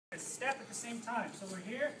step at the same time. So we're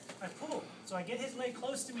here, I pull. So I get his leg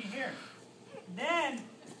close to me here. Then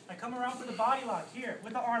I come around for the body lock here,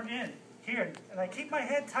 with the arm in, here. And I keep my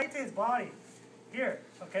head tight to his body, here,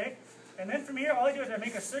 okay? And then from here, all I do is I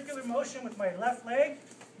make a circular motion with my left leg,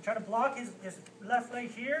 and try to block his left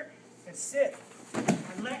leg here, and sit.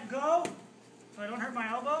 I let go, so I don't hurt my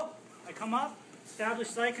elbow. I come up, establish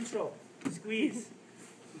side control, squeeze,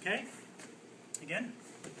 okay? Again.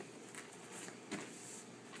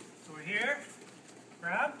 So we're here,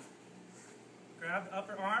 grab the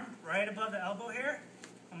upper arm right above the elbow here.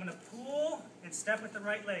 I'm going to pull and step with the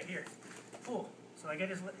right leg here. Pull. So I get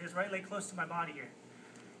his right leg close to my body here.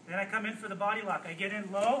 Then I come in for the body lock. I get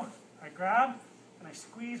in low, I grab, and I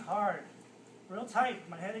squeeze hard. Real tight,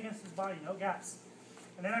 my head against his body, no gaps.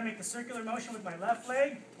 And then I make the circular motion with my left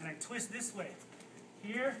leg, and I twist this way.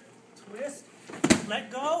 Here, twist,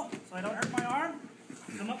 let go, so I don't hurt my arm.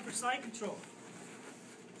 Come up for side control.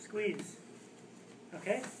 Squeeze.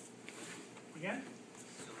 Okay? Again?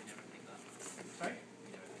 So we never pick up. Sorry?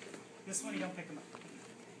 This one you don't pick them up.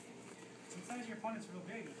 Sometimes your opponent's real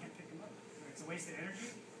big, you can't pick them up. It's a waste of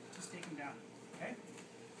energy. Just take them down. Okay?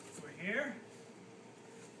 So we're here.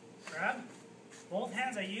 Grab. Both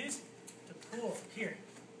hands I use to pull here.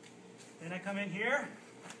 Then I come in here.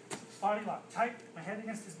 Body lock. Tight. My head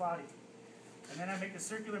against his body. And then I make the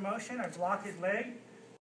circular motion. I block his leg.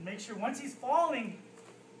 Make sure once he's falling,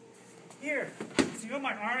 here, see how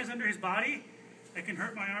my arm is under his body? I can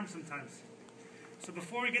hurt my arm sometimes. So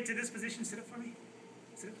before we get to this position, sit up for me.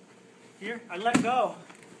 Sit up. Here, I let go.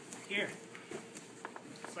 Here.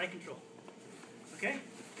 Side control. Okay?